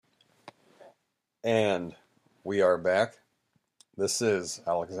And we are back. This is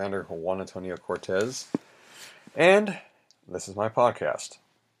Alexander Juan Antonio Cortez, and this is my podcast.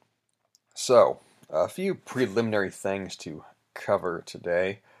 So, a few preliminary things to cover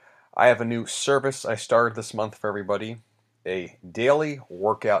today. I have a new service I started this month for everybody, a daily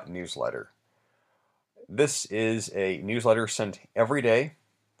workout newsletter. This is a newsletter sent every day,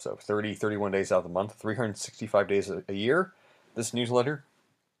 so 30, 31 days out of the month, 365 days a year. This newsletter,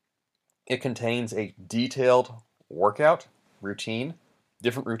 it contains a detailed workout routine,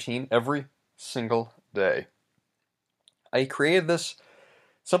 different routine every single day. I created this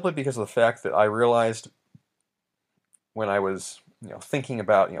simply because of the fact that I realized when I was, thinking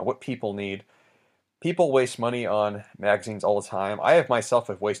about, what people need. People waste money on magazines all the time. I have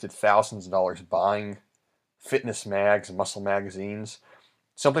wasted thousands of dollars buying fitness mags and muscle magazines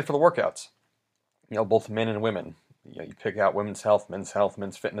simply for the workouts. Both men and women. You pick out women's health, men's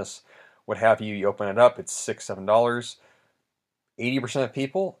fitness, what have you. You open it up, it's $6, $7. 80% of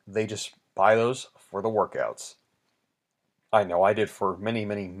people, they just buy those for the workouts. I know I did for many,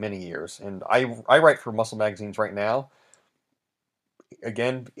 many, many years. And I write for muscle magazines right now.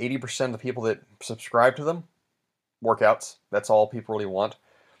 Again, 80% of the people that subscribe to them, workouts. That's all people really want.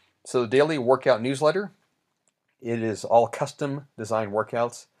 So the daily workout newsletter, it is all custom designed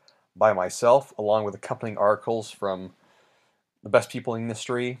workouts by myself, along with accompanying articles from the best people in the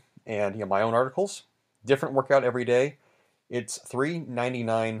industry and my own articles. Different workout every day. It's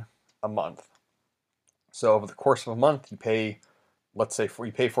 $3.99 a month. So over the course of a month, you pay, let's say,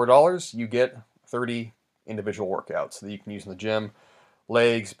 you pay $4, you get 30 individual workouts that you can use in the gym: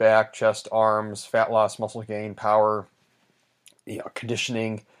 legs, back, chest, arms, fat loss, muscle gain, power,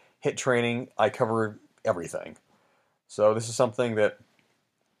 conditioning, HIIT training. I cover everything. So this is something that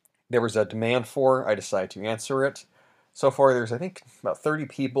there was a demand for. I decided to answer it. So far, there's, I think, about 30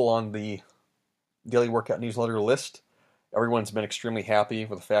 people on the daily workout newsletter list. Everyone's been extremely happy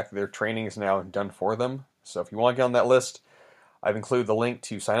with the fact that their training is now done for them. So if you want to get on that list, I've included the link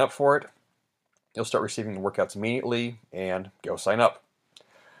to sign up for it. You'll start receiving the workouts immediately, and go sign up.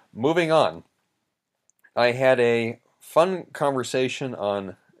 Moving on, I had a fun conversation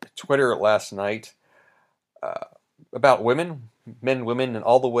on Twitter last night about women, men, women, and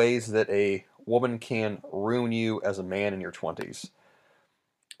all the ways that a woman can ruin you as a man in your 20s.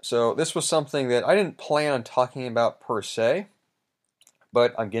 So this was something that I didn't plan on talking about per se,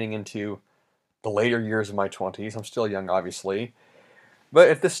 but I'm getting into the later years of my 20s. I'm still young, obviously. But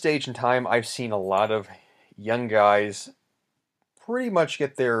at this stage in time, I've seen a lot of young guys pretty much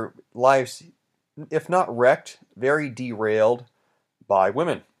get their lives, if not wrecked, very derailed by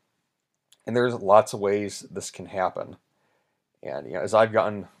women. And there's lots of ways this can happen. And as I've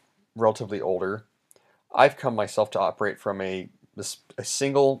gotten relatively older, I've come myself to operate from a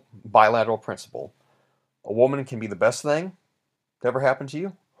single bilateral principle. A woman can be the best thing to ever happen to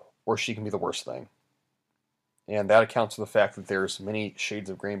you, or she can be the worst thing. And that accounts for the fact that there's many shades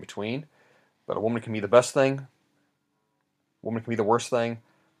of gray in between. But a woman can be the best thing, a woman can be the worst thing.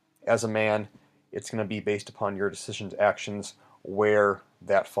 As a man, it's going to be based upon your decisions, actions, where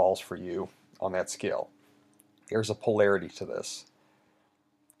that falls for you on that scale. There's a polarity to this.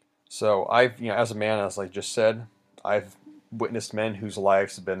 So I've, as a man, as I just said, I've witnessed men whose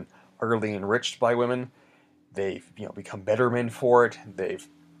lives have been utterly enriched by women. They've, become better men for it. They've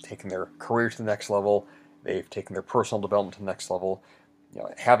taken their career to the next level. They've taken their personal development to the next level.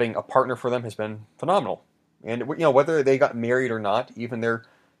 Having a partner for them has been phenomenal. And whether they got married or not, even their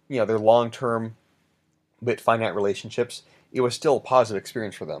long-term but finite relationships, it was still a positive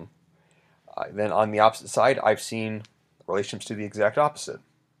experience for them. Then on the opposite side, I've seen relationships do the exact opposite.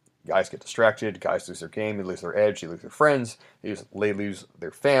 Guys get distracted, guys lose their game, they lose their edge, they lose their friends, they lose their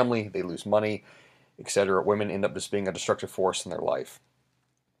family, they lose money, etc. Women end up just being a destructive force in their life.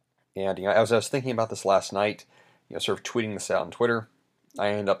 And as I was thinking about this last night, sort of tweeting this out on Twitter, I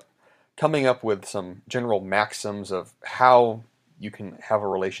ended up coming up with some general maxims of how you can have a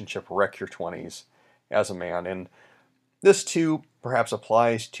relationship wreck your 20s as a man. And this too perhaps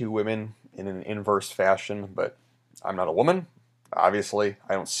applies to women in an inverse fashion, but I'm not a woman. Obviously,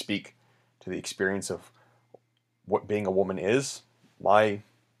 I don't speak to the experience of what being a woman is. My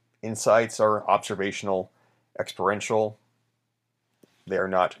insights are observational, experiential. They are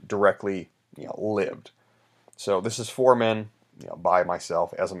not directly, lived. So this is for men, by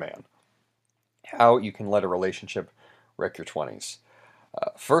myself as a man. How you can let a relationship wreck your 20s.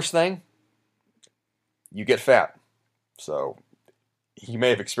 First thing, you get fat. So you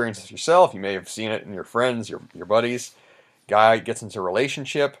may have experienced this yourself. You may have seen it in your friends, your buddies. Guy gets into a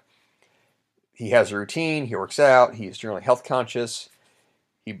relationship. He has a routine. He works out. He's generally health conscious.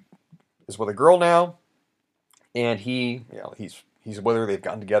 He is with a girl now, and he's with her. They've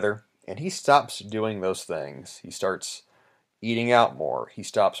gotten together, and he stops doing those things. He starts eating out more. He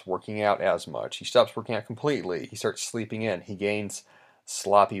stops working out as much. He stops working out completely. He starts sleeping in. He gains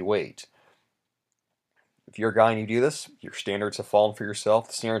sloppy weight. If you're a guy and you do this, your standards have fallen for yourself.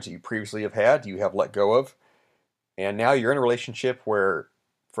 The standards that you previously have had, you have let go of. And now you're in a relationship where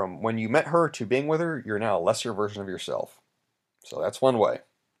from when you met her to being with her, you're now a lesser version of yourself. So that's one way.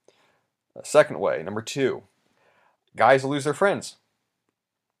 A second way, number two, guys lose their friends.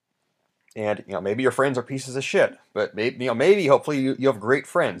 And maybe your friends are pieces of shit, but maybe hopefully you have great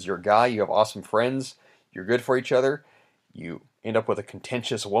friends. You're a guy, you have awesome friends, you're good for each other. You end up with a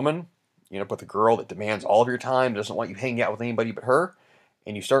contentious woman. You end up with a girl that demands all of your time, doesn't want you hanging out with anybody but her,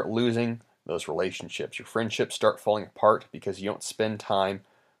 and you start losing those relationships. Your friendships start falling apart because you don't spend time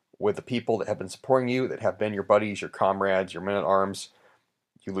with the people that have been supporting you, that have been your buddies, your comrades, your men-at-arms.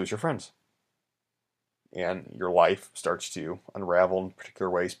 You lose your friends. And your life starts to unravel in particular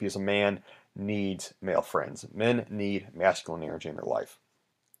ways because a man needs male friends. Men need masculine energy in their life.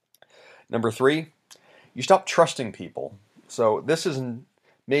 Number three, you stop trusting people. So this is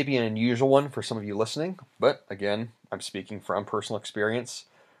maybe an unusual one for some of you listening, but again, I'm speaking from personal experience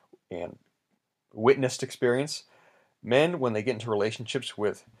and witnessed experience. Men, when they get into relationships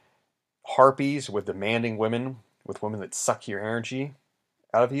with harpies, with demanding women, with women that suck your energy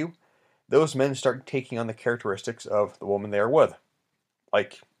out of you, those men start taking on the characteristics of the woman they are with.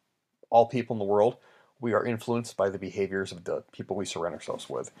 Like all people in the world, we are influenced by the behaviors of the people we surround ourselves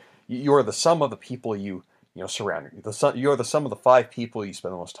with. You are the sum of the people you surround you. You are the sum of the 5 people you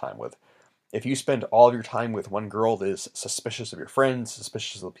spend the most time with. If you spend all of your time with one girl that is suspicious of your friends,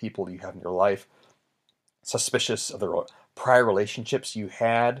 suspicious of the people you have in your life, suspicious of the prior relationships you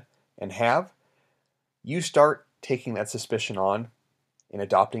had and have, you start taking that suspicion on and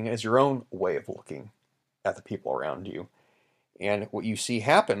adopting it as your own way of looking at the people around you. And what you see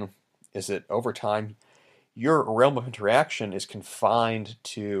happen is that over time, your realm of interaction is confined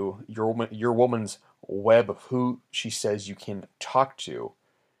to your woman's web of who she says you can talk to.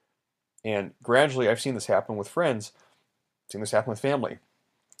 And gradually, I've seen this happen with friends, I've seen this happen with family.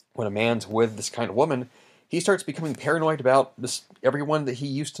 When a man's with this kind of woman, he starts becoming paranoid about everyone that he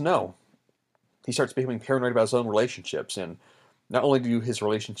used to know. He starts becoming paranoid about his own relationships, and not only do his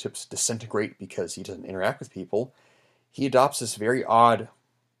relationships disintegrate because he doesn't interact with people, he adopts this very odd,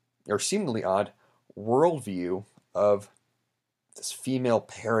 or seemingly odd, worldview of this female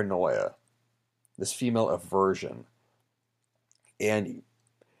paranoia, this female aversion. And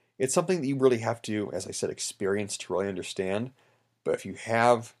it's something that you really have to, as I said, experience to really understand. But if you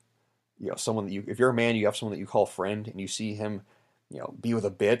have, someone if you're a man, you have someone that you call a friend, and you see him, be with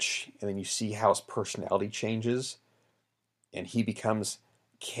a bitch, and then you see how his personality changes, and he becomes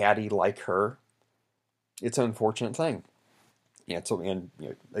catty like her, it's an unfortunate thing.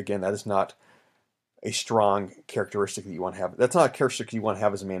 Again, that is not a strong characteristic that you want to have. That's not a characteristic you want to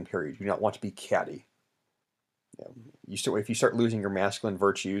have as a man, period. You do not want to be catty. If you start losing your masculine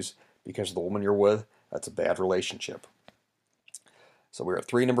virtues because of the woman you're with, that's a bad relationship. So we're at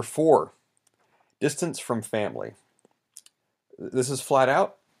 3. Number 4, distance from family. This is flat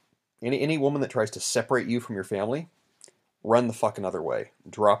out. Any woman that tries to separate you from your family, run the fucking other way.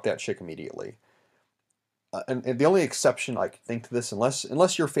 Drop that chick immediately. And the only exception I can think to this,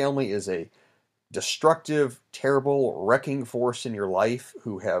 unless your family is a destructive, terrible, wrecking force in your life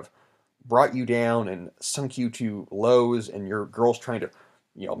who have brought you down and sunk you to lows, and your girl's trying to,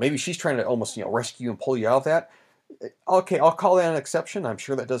 maybe she's trying to almost, rescue you and pull you out of that. Okay, I'll call that an exception. I'm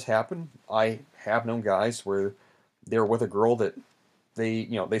sure that does happen. I have known guys where they're with a girl that they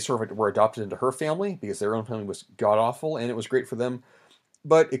sort of were adopted into her family because their own family was god-awful, and it was great for them.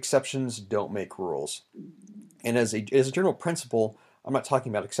 But exceptions don't make rules. And as a general principle, I'm not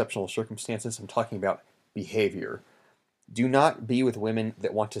talking about exceptional circumstances. I'm talking about behavior. Do not be with women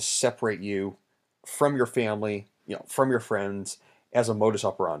that want to separate you from your family, from your friends, as a modus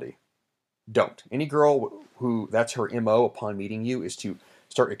operandi. Don't. Any girl who that's her MO upon meeting you is to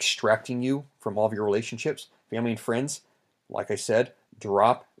start extracting you from all of your relationships, family and friends. Like I said,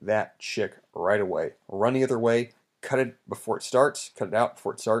 drop that chick right away. Run the other way. Cut it before it starts. Cut it out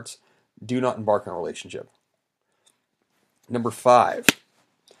before it starts. Do not embark on a relationship. Number 5,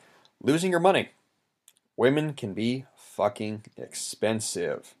 losing your money. Women can be fucking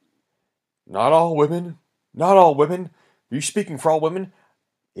expensive. Not all women. Not all women. Are you speaking for all women?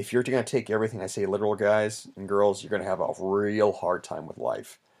 If you're going to take everything I say literal, guys and girls, you're going to have a real hard time with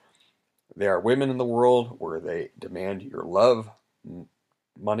life. There are women in the world where they demand your love,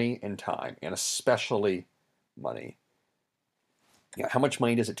 money, and time, and especially money. How much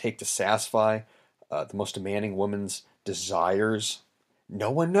money does it take to satisfy the most demanding woman's desires? No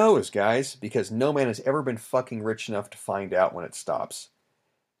one knows, guys, because no man has ever been fucking rich enough to find out when it stops.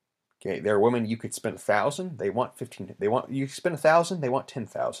 Okay, there are women you could spend 1,000, they want 15. They want you spend 1,000, they want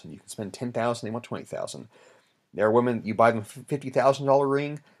 10,000. You can spend 10,000, they want 20,000. There are women you buy them a $50,000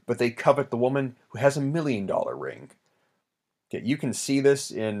 ring, but they covet the woman who has $1,000,000 ring. Okay, you can see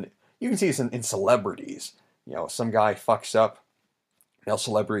this in celebrities. Some guy fucks up, male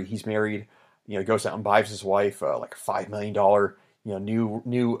celebrity, he's married, goes out and buys his wife like a $5,000,000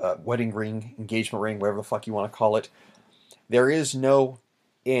 new wedding ring, engagement ring, whatever the fuck you want to call it. There is no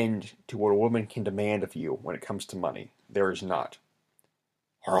end to what a woman can demand of you when it comes to money. There is not.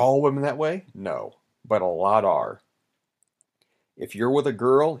 Are all women that way? No, but a lot are. If you're with a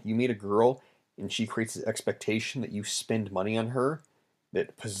girl, you meet a girl, and she creates the expectation that you spend money on her,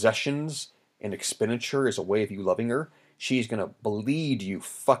 that possessions and expenditure is a way of you loving her, she's going to bleed you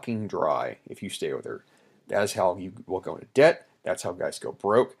fucking dry if you stay with her. That is how you will go into debt. That's how guys go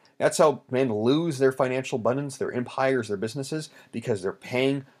broke. That's how men lose their financial abundance, their empires, their businesses, because they're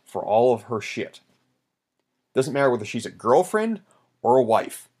paying for all of her shit. Doesn't matter whether she's a girlfriend or a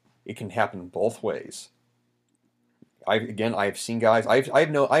wife. It can happen both ways. I've seen guys.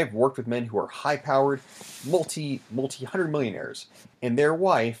 I've worked with men who are high-powered, multi-hundred millionaires, and their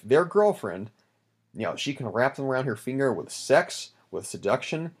wife, their girlfriend, she can wrap them around her finger with sex, with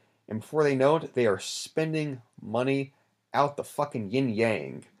seduction, and before they know it, they are spending money out the fucking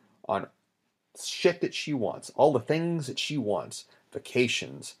yin-yang on shit that she wants, all the things that she wants,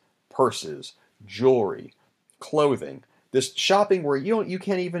 vacations, purses, jewelry, clothing, this shopping where you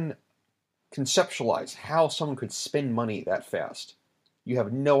can't even conceptualize how someone could spend money that fast. You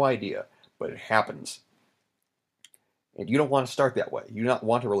have no idea, but it happens. And you don't want to start that way. You do not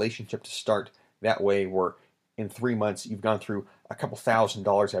want a relationship to start that way where in 3 months you've gone through a couple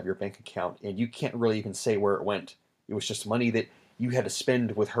 $1,000s out of your bank account and you can't really even say where it went. It was just money that you had to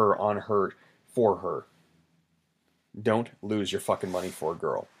spend with her, on her, for her. Don't lose your fucking money for a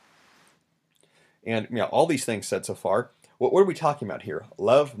girl. And all these things said so far, what are we talking about here?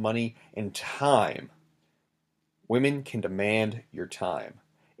 Love, money, and time. Women can demand your time.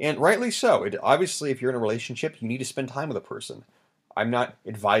 And rightly so. Obviously, if you're in a relationship, you need to spend time with a person. I'm not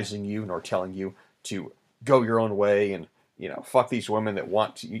advising you nor telling you to go your own way and fuck these women that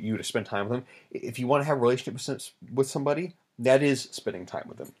want you to spend time with them. If you want to have a relationship with somebody, that is spending time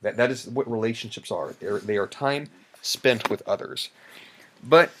with them. That is what relationships are. They are time spent with others.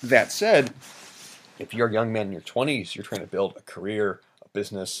 But that said, if you're a young man in your 20s, you're trying to build a career, a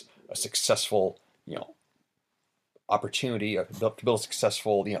business, a successful, opportunity, to build a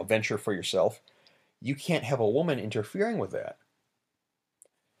successful, venture for yourself, you can't have a woman interfering with that.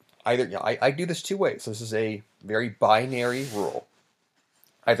 Either, I do this two ways. This is a very binary rule.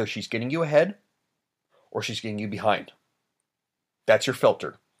 Either she's getting you ahead, or she's getting you behind. That's your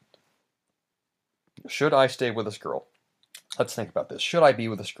filter. Should I stay with this girl? Let's think about this. Should I be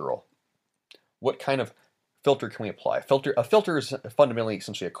with this girl? What kind of filter can we apply? A filter is fundamentally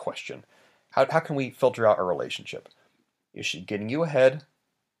essentially a question. How can we filter out a relationship? Is she getting you ahead,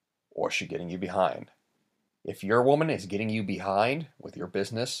 or is she getting you behind? If your woman is getting you behind with your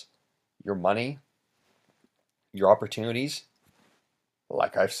business, your money, your opportunities,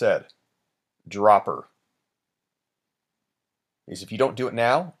 like I've said, drop her. Because if you don't do it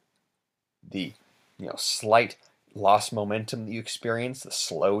now, the slight lost momentum that you experience, the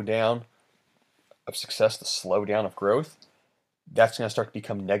slowdown of success, the slowdown of growth, that's going to start to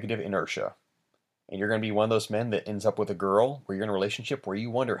become negative inertia. And you're going to be one of those men that ends up with a girl where you're in a relationship where you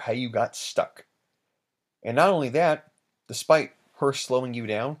wonder how you got stuck. And not only that, despite her slowing you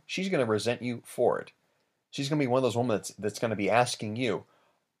down, she's going to resent you for it. She's going to be one of those women that's going to be asking you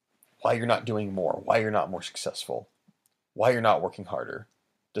why you're not doing more, why you're not more successful, why you're not working harder,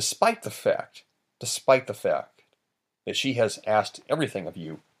 despite the fact that she has asked everything of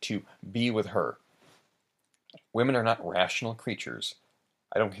you to be with her. Women are not rational creatures.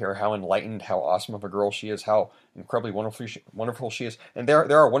 I don't care how enlightened, how awesome of a girl she is, how incredibly wonderful she is. And there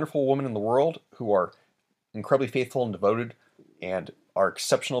are wonderful women in the world who are incredibly faithful and devoted and are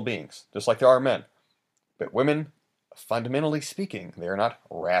exceptional beings, just like there are men. But women, fundamentally speaking, they are not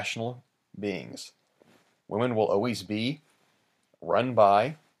rational beings. Women will always be run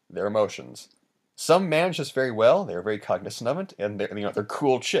by their emotions. Some manage this very well. They're very cognizant of it, and they're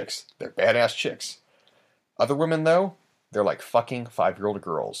cool chicks. They're badass chicks. Other women, though, they're like fucking 5-year-old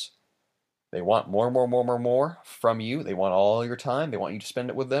girls. They want more from you. They want all your time. They want you to spend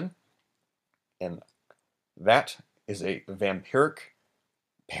it with them. And that is a vampiric,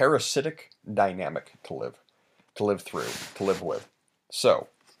 parasitic dynamic to live through, to live with. So,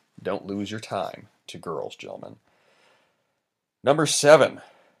 don't lose your time to girls, gentlemen. Number 7.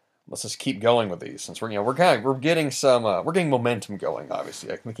 Let's just keep going with these, since we're getting some we're getting momentum going.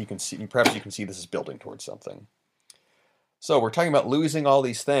 Obviously, I think you can see, perhaps you can see this is building towards something. So we're talking about losing all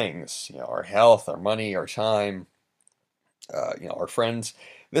these things, our health, our money, our time, our friends.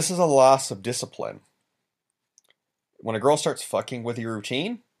 This is a loss of discipline. When a girl starts fucking with your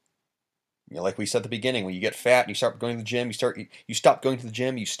routine, like we said at the beginning, when you get fat and you start going to the gym, you stop going to the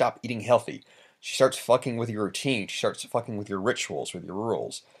gym, you stop eating healthy. She starts fucking with your routine. She starts fucking with your rituals, with your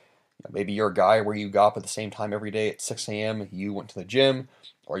rules. Maybe you're a guy where you got up at the same time every day at 6 a.m. You went to the gym,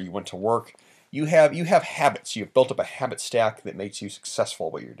 or you went to work. You have habits. You've built up a habit stack that makes you successful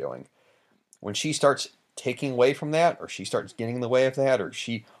at what you're doing. When she starts taking away from that, or she starts getting in the way of that, or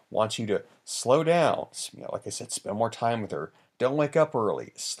she wants you to slow down, like I said, spend more time with her. Don't wake up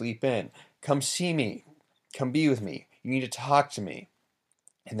early. Sleep in. Come see me. Come be with me. You need to talk to me.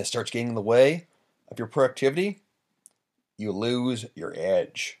 And this starts getting in the way of your productivity, you lose your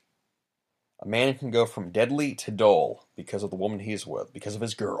edge. A man can go from deadly to dull because of the woman he's with, because of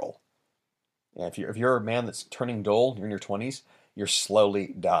his girl. And if you're a man that's turning dull, you're in your 20s, you're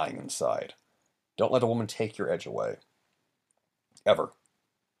slowly dying inside. Don't let a woman take your edge away. Ever.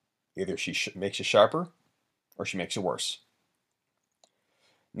 Either she makes you sharper, or she makes you worse.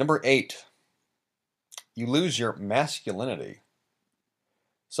 Number 8. You lose your masculinity.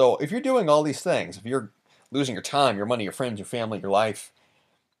 So if you're doing all these things, if you're losing your time, your money, your friends, your family, your life,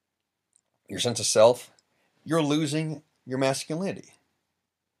 your sense of self, you're losing your masculinity.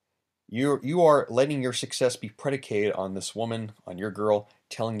 You are letting your success be predicated on this woman, on your girl,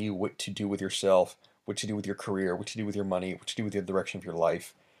 telling you what to do with yourself, what to do with your career, what to do with your money, what to do with the direction of your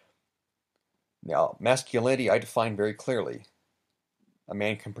life. Now, masculinity I define very clearly. A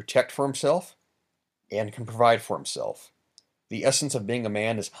man can protect for himself and can provide for himself. The essence of being a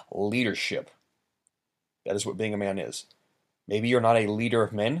man is leadership. That is what being a man is. Maybe you're not a leader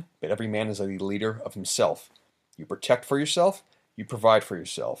of men, but every man is a leader of himself. You protect for yourself, you provide for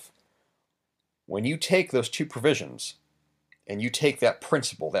yourself. When you take those two provisions, and you take that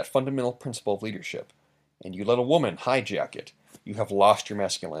principle, that fundamental principle of leadership, and you let a woman hijack it, you have lost your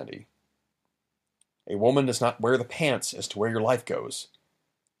masculinity. A woman does not wear the pants as to where your life goes.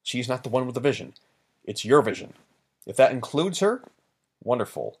 She's not the one with the vision. It's your vision. If that includes her,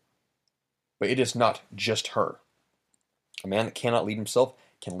 wonderful. But it is not just her. A man that cannot lead himself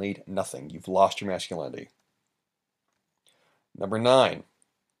can lead nothing. You've lost your masculinity. Number 9.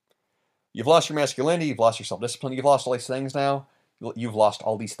 You've lost your masculinity, you've lost your self-discipline, you've lost all these things now. You've lost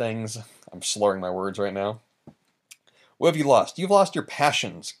all these things. I'm slurring my words right now. What have you lost? You've lost your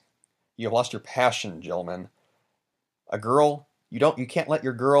passions. You've lost your passion, gentlemen. A girl, you can't let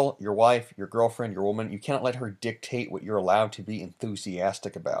your girl, your wife, your girlfriend, your woman, you cannot let her dictate what you're allowed to be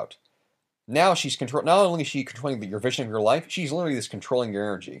enthusiastic about. Now not only is she controlling your vision of your life, she's literally just controlling your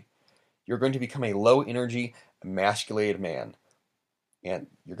energy. You're going to become a low energy, emasculated man. And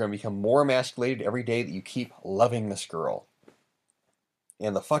you're going to become more emasculated every day that you keep loving this girl.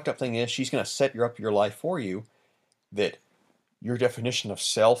 And the fucked up thing is, she's going to set up your life for you, that your definition of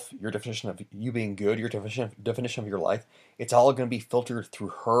self, your definition of you being good, your definition of your life, it's all going to be filtered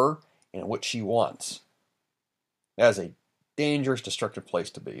through her and what she wants. That is a dangerous, destructive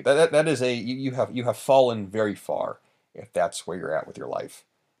place to be. That is you have fallen very far if that's where you're at with your life,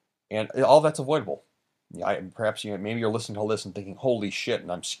 and all that's avoidable. Perhaps maybe you're listening to all this and thinking, "Holy shit!"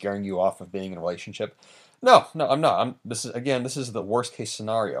 and I'm scaring you off of being in a relationship. No, I'm not. This is the worst case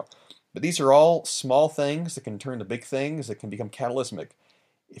scenario. But these are all small things that can turn to big things that can become catalytic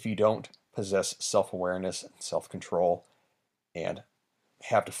if you don't possess self-awareness and self-control and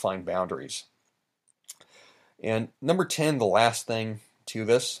have defined boundaries. And number 10, the last thing to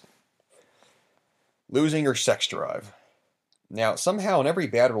this, losing your sex drive. Now, somehow in every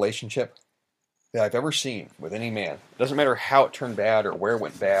bad relationship that I've ever seen with any man, doesn't matter how it turned bad or where it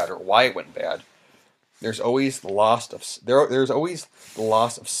went bad or why it went bad, there's always the loss of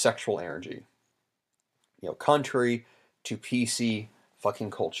sexual energy. Contrary to PC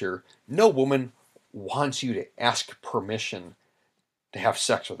fucking culture, no woman wants you to ask permission to have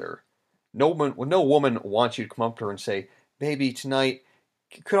sex with her. No woman wants you to come up to her and say, "Baby, tonight,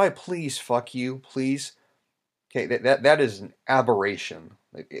 could I please fuck you, please?" Okay, that is an aberration.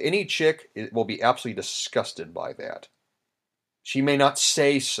 Any chick will be absolutely disgusted by that. She may not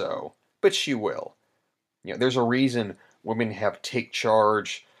say so, but she will. There's a reason women have take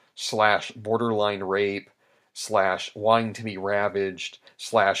charge / borderline rape / wanting to be ravaged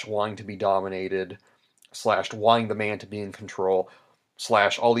 / wanting to be dominated / wanting the man to be in control /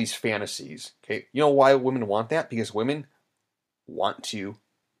 all these fantasies. Okay, you know why women want that? Because women want to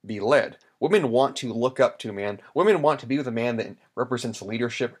be led. Women want to look up to a man. Women want to be with a man that represents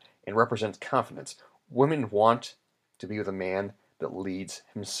leadership and represents confidence. Women want to be with a man that leads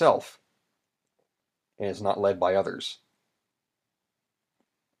himself and is not led by others.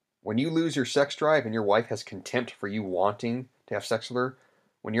 When you lose your sex drive and your wife has contempt for you wanting to have sex with her,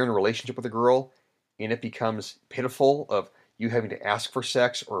 when you're in a relationship with a girl and it becomes pitiful of you having to ask for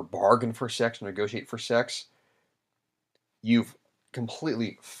sex or bargain for sex or negotiate for sex, you've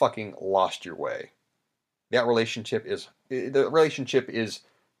completely fucking lost your way. The relationship is,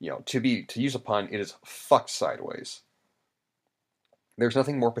 to use a pun, it is fucked sideways. There's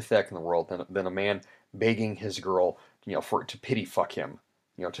nothing more pathetic in the world than a man begging his girl, to pity fuck him.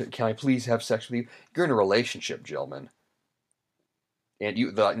 Can I please have sex with you? You're in a relationship, gentlemen.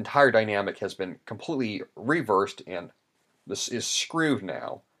 And the entire dynamic has been completely reversed, and this is screwed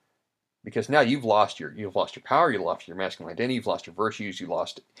now. Because now you've lost your power, you've lost your masculine identity, you've lost your virtues, you've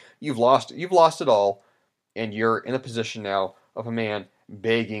lost it all, and you're in a position now of a man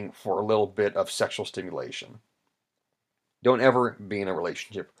begging for a little bit of sexual stimulation. Don't ever be in a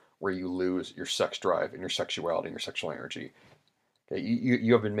relationship where you lose your sex drive and your sexuality and your sexual energy. Okay?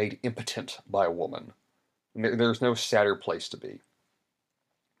 You have been made impotent by a woman. There's no sadder place to be.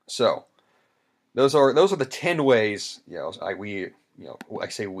 So, those are the 10 ways. I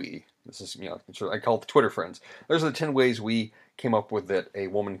say we. This is I call it the Twitter friends. Those are the 10 ways we came up with that a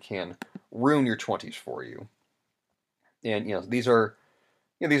woman can ruin your 20s for you. And these are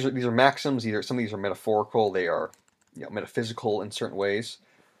maxims. Some of these are metaphorical. They are metaphysical in certain ways.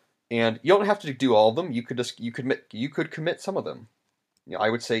 And you don't have to do all of them. You could commit some of them. I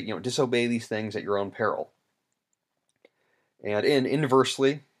would say disobey these things at your own peril. And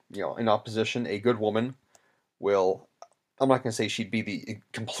inversely, in opposition, a good woman will, I'm not going to say she'd be the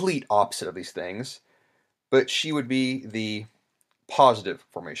complete opposite of these things, but she would be the positive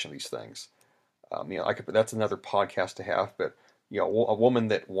formation of these things. That's another podcast to have, but a woman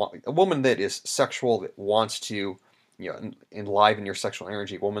that is sexual, that wants to enliven your sexual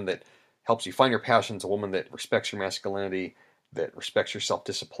energy, a woman that helps you find your passions, a woman that respects your masculinity, that respects your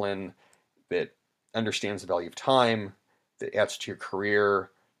self-discipline, that understands the value of time, that adds to your career,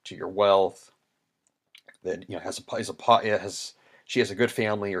 to your wealth, that she has a good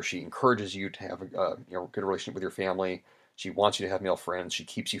family, or she encourages you to have a good relationship with your family. She wants you to have male friends. She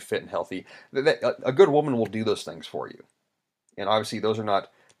keeps you fit and healthy. A good woman will do those things for you. And obviously, those are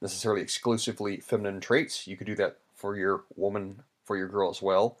not necessarily exclusively feminine traits. You could do that for your woman, for your girl as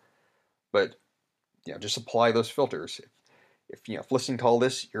well. But just apply those filters. If listening to all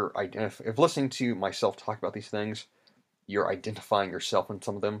this, if listening to myself talk about these things, you're identifying yourself in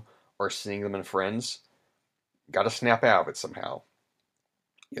some of them or seeing them in friends, got to snap out of it somehow.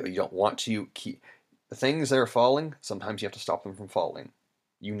 You don't want to keep the things that are falling. Sometimes you have to stop them from falling.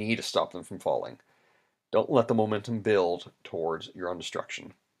 You need to stop them from falling. Don't let the momentum build towards your own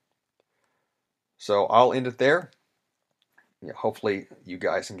destruction. So I'll end it there. Hopefully you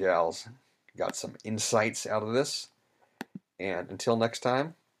guys and gals got some insights out of this. And until next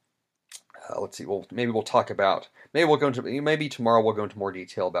time, let's see. Well, maybe we'll talk about. Maybe tomorrow we'll go into more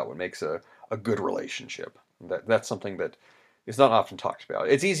detail about what makes a good relationship. That's something that is not often talked about.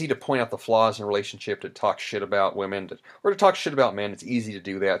 It's easy to point out the flaws in a relationship, to talk shit about women, or to talk shit about men. It's easy to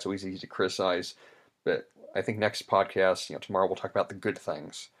do that. It's always easy to criticize. But I think next podcast, tomorrow we'll talk about the good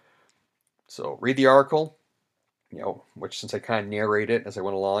things. So read the article, which since I kind of narrate it as I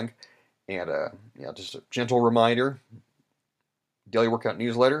went along, and just a gentle reminder: daily workout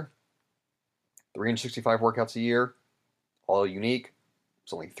newsletter, 365 workouts a year, all unique.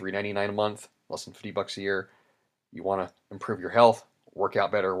 It's only $3.99 a month, less than $50 a year. You want to improve your health, work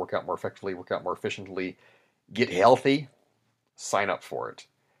out better, work out more effectively, work out more efficiently, get healthy, sign up for it.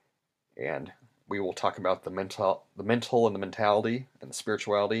 And we will talk about the mental and the mentality and the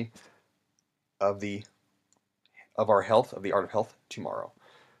spirituality of our health, of the art of health tomorrow.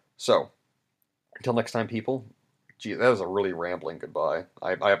 So, until next time, people. Gee, that was a really rambling goodbye.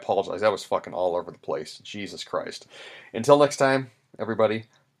 I apologize. That was fucking all over the place. Jesus Christ. Until next time, everybody,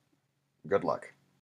 good luck.